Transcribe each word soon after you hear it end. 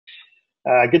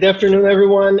Good afternoon,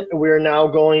 everyone. We're now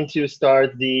going to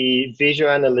start the visual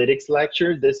analytics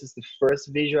lecture. This is the first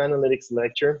visual analytics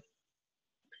lecture.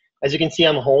 As you can see,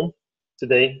 I'm home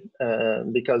today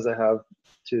because I have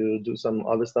to do some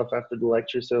other stuff after the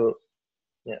lecture. So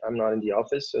yeah, I'm not in the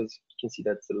office. So as you can see,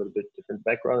 that's a little bit different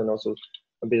background and also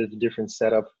a bit of a different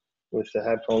setup with the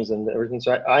headphones and everything.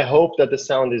 So I hope that the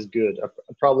sound is good.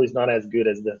 Probably is not as good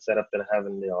as the setup that I have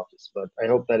in the office, but I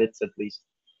hope that it's at least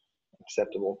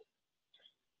acceptable.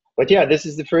 But yeah, this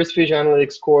is the first visual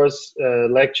analytics course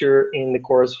lecture in the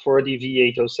course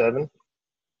 4DV807.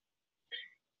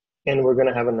 And we're going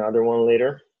to have another one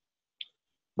later.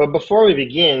 But before we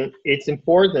begin, it's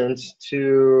important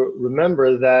to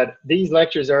remember that these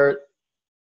lectures are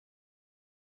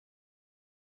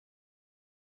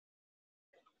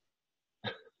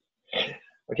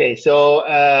okay.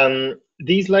 So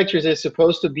these lectures are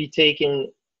supposed to be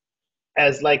taken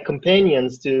as like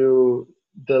companions to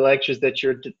the lectures that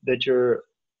you're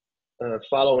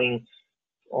following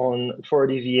on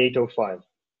 4DV805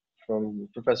 from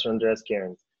Professor Andreas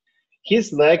Cairns.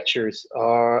 His lectures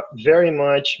are very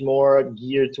much more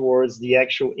geared towards the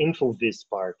actual InfoVis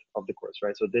part of the course,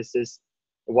 right? So this is,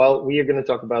 while we are going to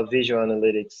talk about visual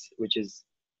analytics, which is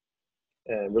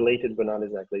related but not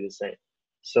exactly the same.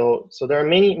 So there are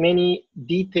many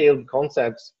detailed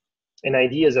concepts and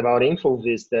ideas about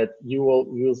InfoVis that you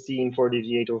will see in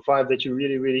 4DV805 that you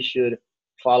really should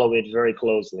follow it very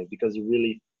closely, because it's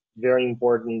really very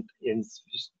important and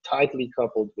tightly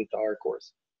coupled with our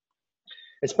course.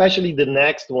 Especially the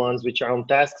next ones, which are on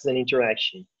tasks and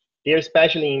interaction. They're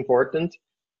especially important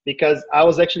because I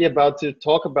was actually about to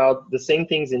talk about the same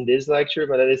things in this lecture,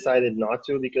 but I decided not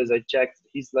to because I checked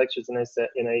his lectures and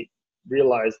I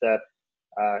realized that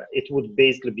it would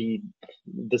basically be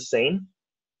the same.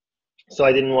 So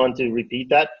I didn't want to repeat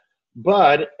that.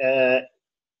 But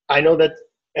I know that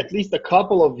at least a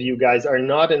couple of you guys are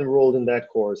not enrolled in that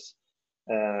course.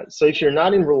 So if you're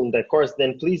not enrolled in that course,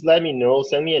 then please let me know,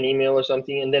 send me an email or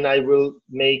something, and then I will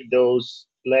make those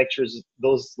lectures,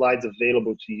 those slides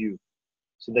available to you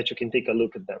so that you can take a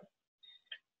look at them.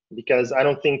 Because I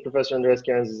don't think Professor Andreas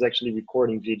Cairns is actually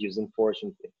recording videos,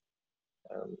 unfortunately.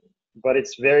 But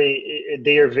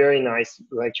they are very nice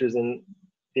lectures and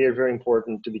they are very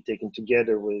important to be taken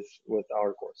together with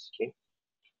our course, okay?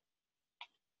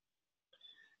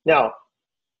 Now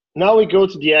we go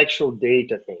to the actual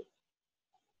data thing.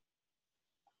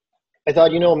 I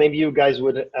thought, maybe you guys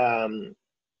would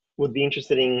be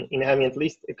interested in having at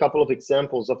least a couple of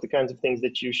examples of the kinds of things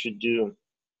that you should do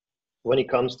when it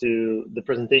comes to the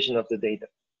presentation of the data.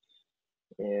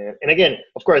 And again,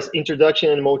 of course, introduction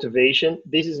and motivation.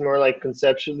 This is more like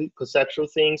conceptual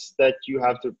things that you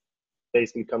have to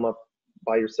basically come up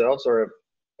by yourselves or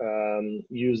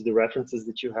use the references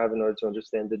that you have in order to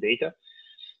understand the data.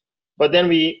 But then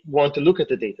we want to look at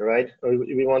the data, right?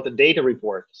 We want a data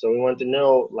report. So we want to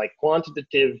know like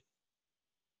quantitative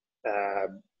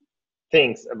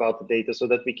things about the data so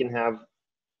that we can have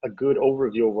a good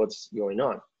overview of what's going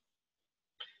on.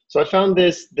 So I found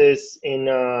this in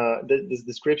this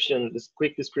description, this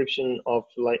quick description of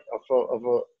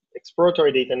a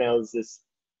exploratory data analysis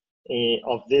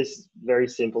of this very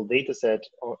simple data set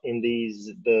in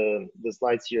the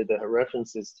slides here, the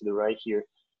references to the right here.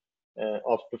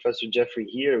 Of Professor Jeffrey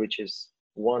here, which is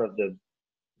one of the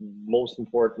most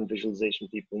important visualization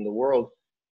people in the world.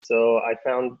 So I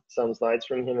found some slides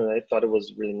from him and I thought it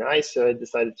was really nice. So I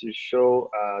decided to show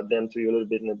them to you a little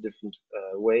bit in a different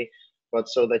way, but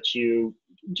so that you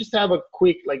just have a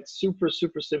quick, like super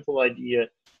simple idea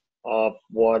of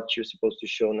what you're supposed to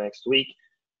show next week.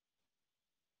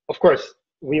 Of course,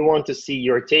 we want to see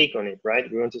your take on it, right?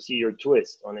 We want to see your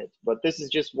twist on it. But this is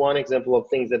just one example of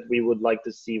things that we would like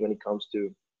to see when it comes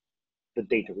to the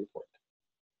data report.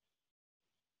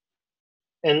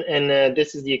 And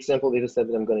this is the example data set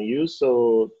that I'm going to use.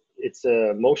 So it's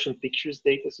a motion pictures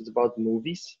data. So it's about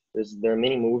movies. There are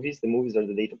many movies. The movies are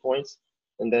the data points.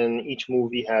 And then each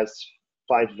movie has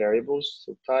 5 variables.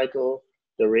 So title,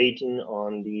 the rating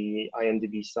on the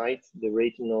IMDb site, the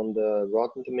rating on the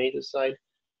Rotten Tomatoes site,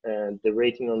 and the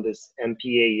rating on this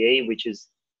MPAA, which is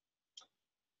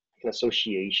an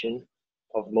association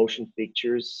of motion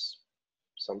pictures,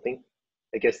 something.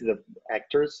 I guess the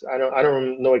actors. I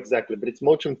don't know exactly, but it's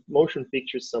motion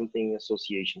pictures something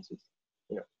associations,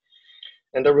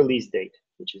 and the release date,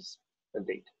 which is a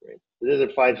date, right? These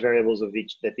are 5 variables of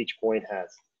each point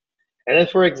has. And then,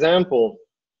 for example,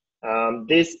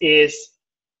 this is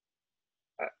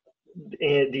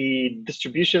the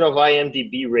distribution of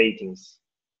IMDb ratings.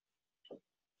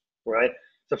 Right.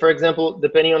 So for example,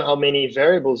 depending on how many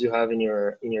variables you have in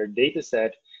your data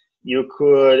set, you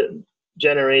could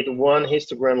generate one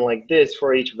histogram like this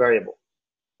for each variable,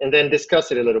 and then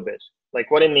discuss it a little bit, like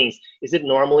what it means. Is it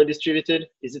normally distributed?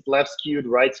 Is it left skewed,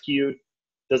 right skewed?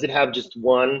 Does it have just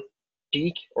one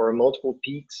peak or multiple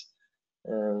peaks?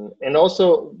 And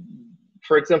also,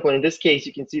 for example, in this case,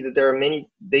 you can see that there are many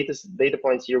data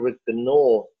points here with the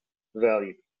null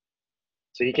value.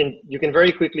 So you can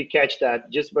very quickly catch that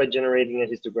just by generating a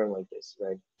histogram like this,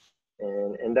 right?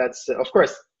 And that's, of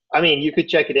course, I mean, you could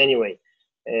check it anyway,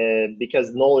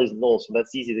 because null is null, so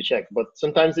that's easy to check. But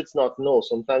sometimes it's not null,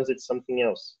 sometimes it's something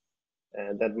else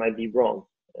that might be wrong.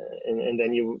 And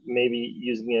then you maybe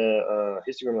using a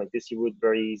histogram like this, you would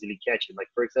very easily catch it. Like,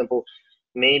 for example,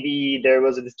 maybe there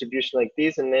was a distribution like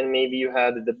this, and then maybe you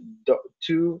had the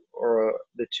two, or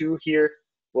the two here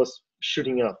was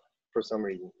shooting up for some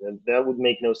reason. That would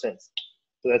make no sense.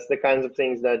 So that's the kinds of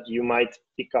things that you might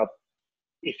pick up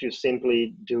if you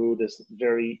simply do this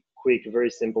very quick, very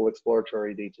simple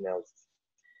exploratory data analysis.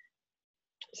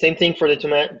 Same thing for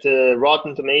the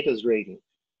Rotten Tomatoes rating.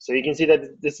 So you can see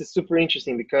that this is super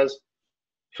interesting because,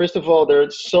 first of all, there are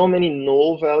so many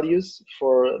null values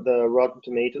for the Rotten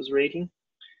Tomatoes rating.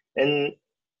 And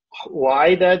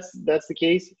why that's the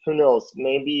case, who knows?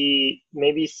 Maybe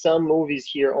some movies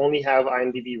here only have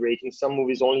IMDb ratings, some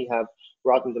movies only have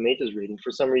Rotten Tomatoes rating.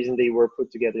 For some reason, they were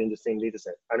put together in the same data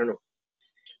set. I don't know.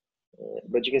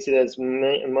 But you can see there's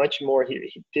much more here.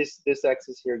 This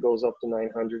axis here goes up to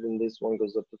 900, and this one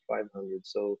goes up to 500.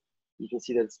 So you can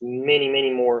see that's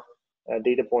many more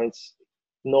data points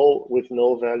with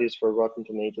null values for Rotten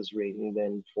Tomatoes rating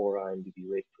than for IMDb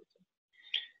rating.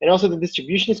 And also the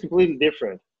distribution is completely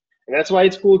different. And that's why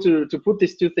it's cool to put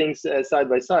these two things side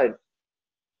by side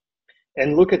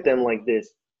and look at them like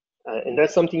this. And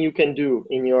that's something you can do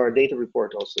in your data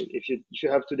report also, if you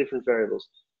have two different variables.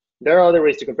 There are other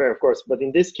ways to compare, of course, but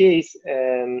in this case,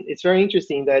 it's very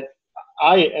interesting that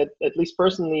I, at least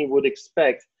personally, would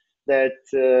expect that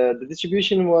the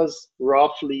distribution was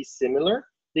roughly similar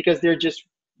because they're just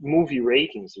movie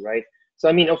ratings, right? So,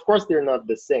 I mean, of course, they're not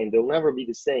the same. They'll never be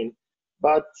the same.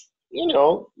 But, you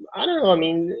know, I don't know. I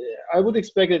mean, I would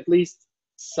expect at least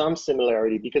some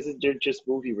similarity because they're just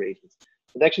movie ratings.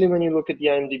 But actually, when you look at the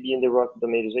IMDb and the Rotten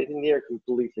Tomatoes rating, they are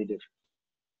completely different.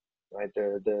 Right,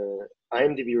 the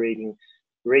IMDb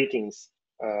ratings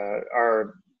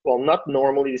are, well, not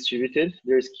normally distributed.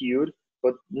 They're skewed,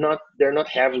 but they're not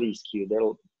heavily skewed.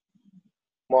 They're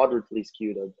moderately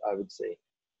skewed, I would say.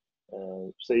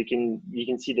 So you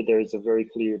can see that there is a very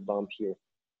clear bump here.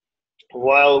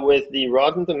 While with the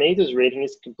Rotten Tomatoes rating,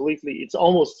 it's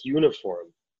almost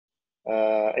uniform,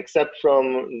 except from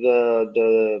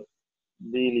the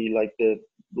really like the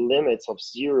limits of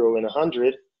 0 and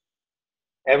 100.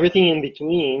 Everything in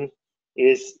between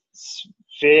is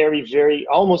very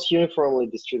almost uniformly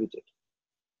distributed,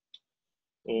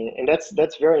 and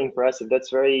that's very impressive. That's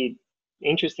very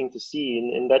interesting to see,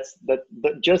 and that's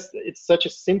just, it's such a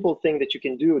simple thing that you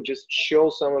can do. Just show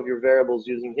some of your variables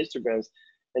using histograms,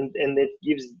 and it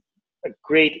gives a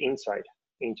great insight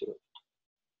into it.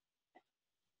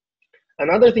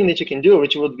 Another thing that you can do,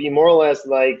 which would be more or less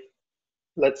like,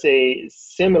 let's say,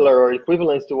 similar or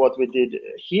equivalent to what we did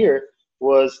here,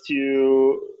 was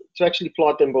to actually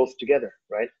plot them both together,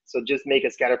 right? So just make a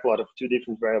scatter plot of two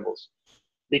different variables,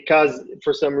 because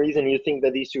for some reason you think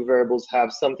that these two variables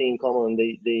have something in common, and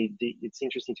it's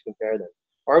interesting to compare them,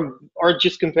 or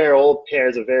just compare all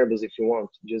pairs of variables if you want.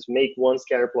 Just make one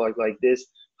scatter plot like this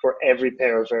for every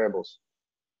pair of variables,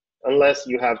 unless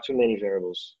you have too many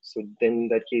variables. So then in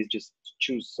that case, just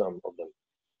choose some of them.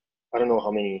 I don't know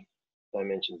how many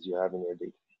dimensions you have in your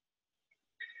data.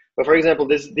 But for example,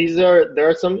 there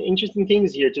are some interesting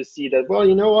things here to see that, well,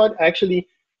 you know what, actually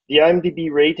the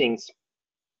IMDb ratings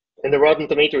and the Rotten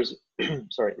Tomatoes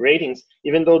ratings,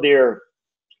 even though they're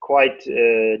quite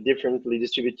differently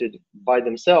distributed by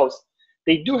themselves,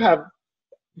 they do have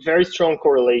very strong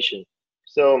correlation.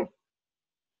 So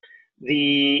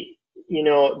the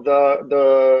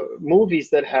movies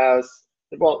that has,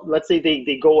 well, let's say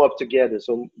they go up together.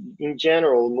 So in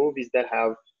general, movies that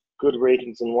have good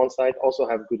ratings on one side also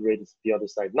have good ratings on the other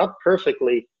side. Not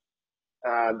perfectly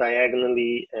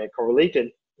diagonally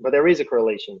correlated, but there is a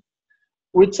correlation,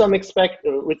 with some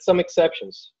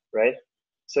exceptions, right?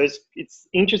 So it's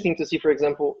interesting to see, for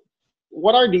example,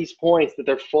 what are these points that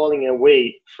are falling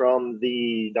away from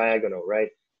the diagonal, right?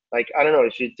 Like, I don't know,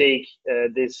 if you take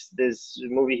this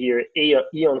movie here,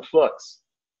 Aeon Flux.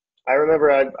 I remember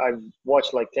I've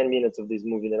watched like 10 minutes of this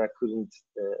movie and I couldn't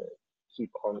keep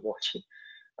on watching.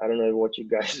 I don't know what you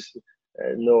guys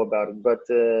know about it, but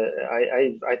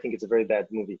I think it's a very bad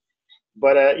movie.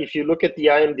 But if you look at the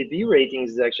IMDb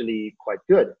ratings, it's actually quite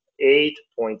good. 8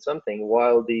 point something,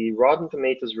 while the Rotten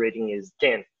Tomatoes rating is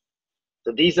 10.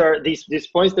 So these are these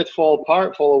points that fall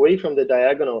away from the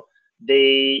diagonal.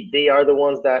 They are the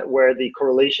ones that where the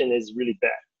correlation is really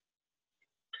bad.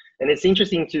 And it's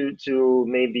interesting to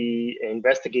maybe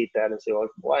investigate that and say, well,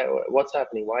 what's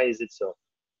happening? Why is it so?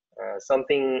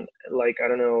 Something like, I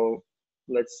don't know,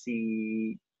 let's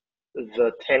see,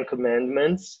 the 10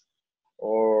 Commandments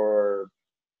or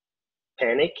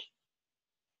Panic.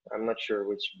 I'm not sure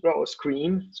which. Oh,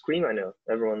 Scream. Scream, I know.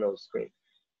 Everyone knows Scream.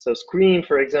 So Scream,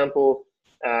 for example,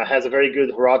 has a very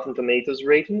good Rotten Tomatoes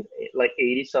rating, like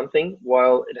 80 something,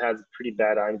 while it has a pretty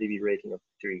bad IMDb rating of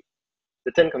 3.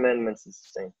 The 10 Commandments is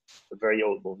the same. It's a very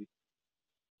old movie.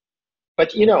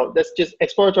 But you know, that's just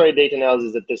exploratory data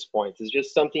analysis at this point. It's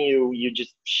just something you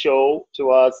just show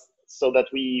to us so that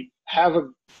we have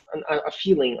a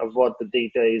feeling of what the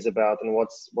data is about and what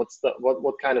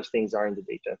kind of things are in the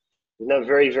data in a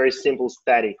very, very simple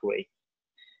static way.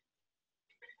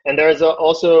 And there's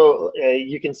also,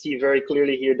 you can see very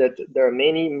clearly here that there are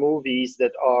many movies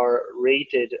that are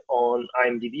rated on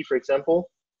IMDb, for example,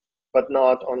 but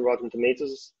not on Rotten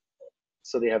Tomatoes.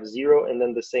 So they have 0, and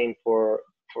then the same for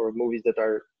movies that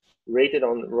are rated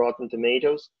on Rotten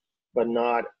Tomatoes, but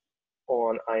not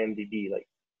on IMDb. Like,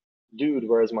 Dude,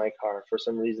 Where's My Car? For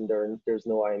some reason, there's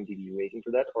no IMDb rating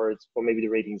for that, or maybe the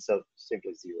rating is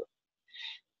simply 0.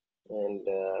 And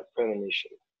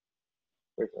Premonition.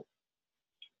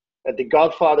 The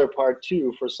Godfather Part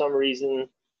 2, for some reason,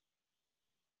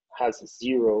 has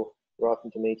 0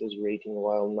 Rotten Tomatoes rating,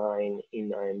 while 9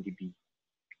 in IMDb.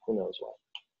 Who knows why?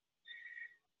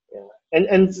 Yeah,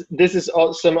 and this is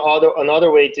also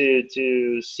another way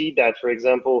to see that. For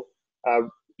example,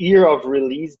 year of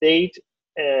release date,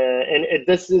 and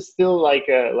this is still like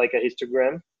a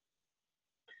histogram,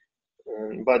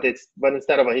 but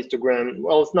instead of a histogram,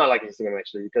 well, it's not like a histogram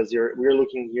actually, because we're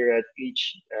looking here at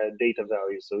each data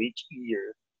value, so each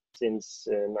year since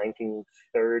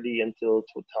 1930 until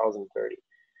 2030,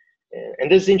 and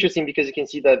this is interesting because you can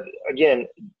see that again.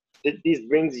 This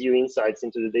brings you insights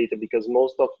into the data because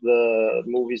most of the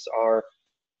movies are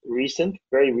recent,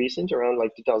 very recent, around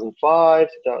like 2005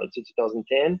 to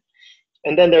 2010.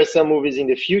 And then there are some movies in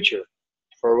the future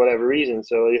for whatever reason.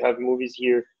 So you have movies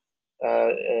here,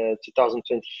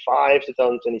 2025,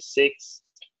 2026,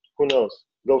 who knows?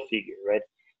 Go figure, right?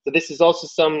 So this is also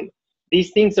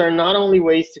these things are not only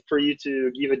ways for you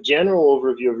to give a general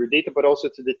overview of your data, but also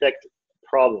to detect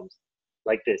problems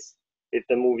like this, if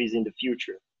the movie is in the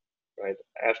future. Right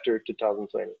after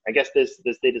 2020, I guess this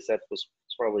data set was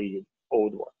probably an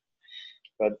old one.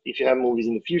 But if you have movies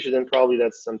in the future, then probably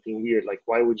that's something weird. Like,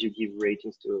 why would you give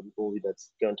ratings to a movie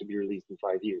that's going to be released in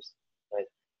 5 years, right?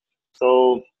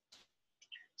 So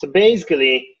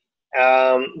basically,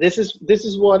 this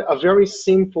is what a very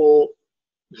simple,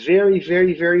 very,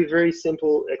 very, very, very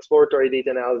simple exploratory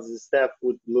data analysis step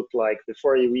would look like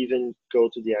before you even go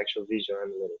to the actual visual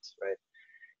analytics, right?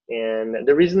 And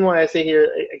the reason why I say here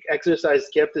exercise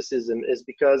skepticism is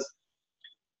because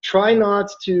try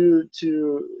not to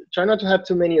have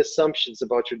too many assumptions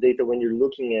about your data when you're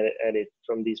looking at it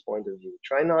from this point of view.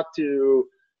 Try not to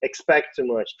expect too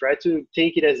much. Try to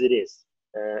take it as it is,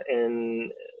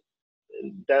 and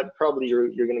that probably you're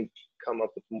going to come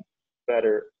up with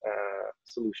better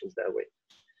solutions that way.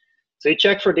 So you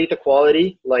check for data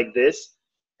quality like this,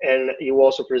 and you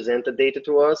also present the data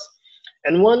to us.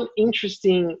 And one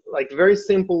interesting, like very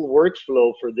simple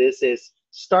workflow for this is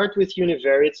start with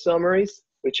univariate summaries,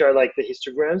 which are like the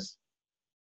histograms.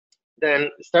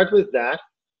 Then start with that.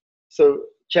 So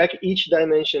check each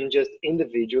dimension just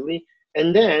individually,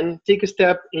 and then take a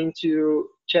step into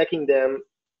checking them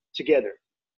together,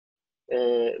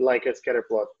 like a scatter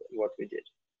plot, what we did.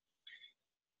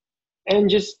 And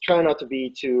just try not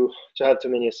to have too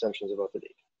many assumptions about the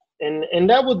data. And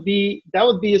that would be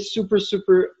a super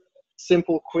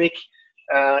simple, quick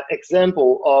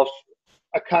example of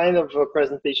a kind of a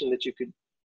presentation that you could,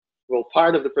 well,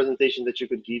 part of the presentation that you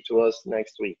could give to us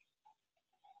next week.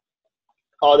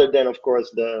 Other than, of course,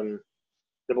 the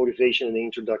motivation and the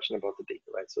introduction about the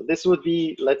data, right? So this would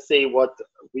be, let's say, what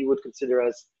we would consider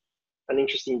as an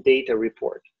interesting data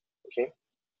report.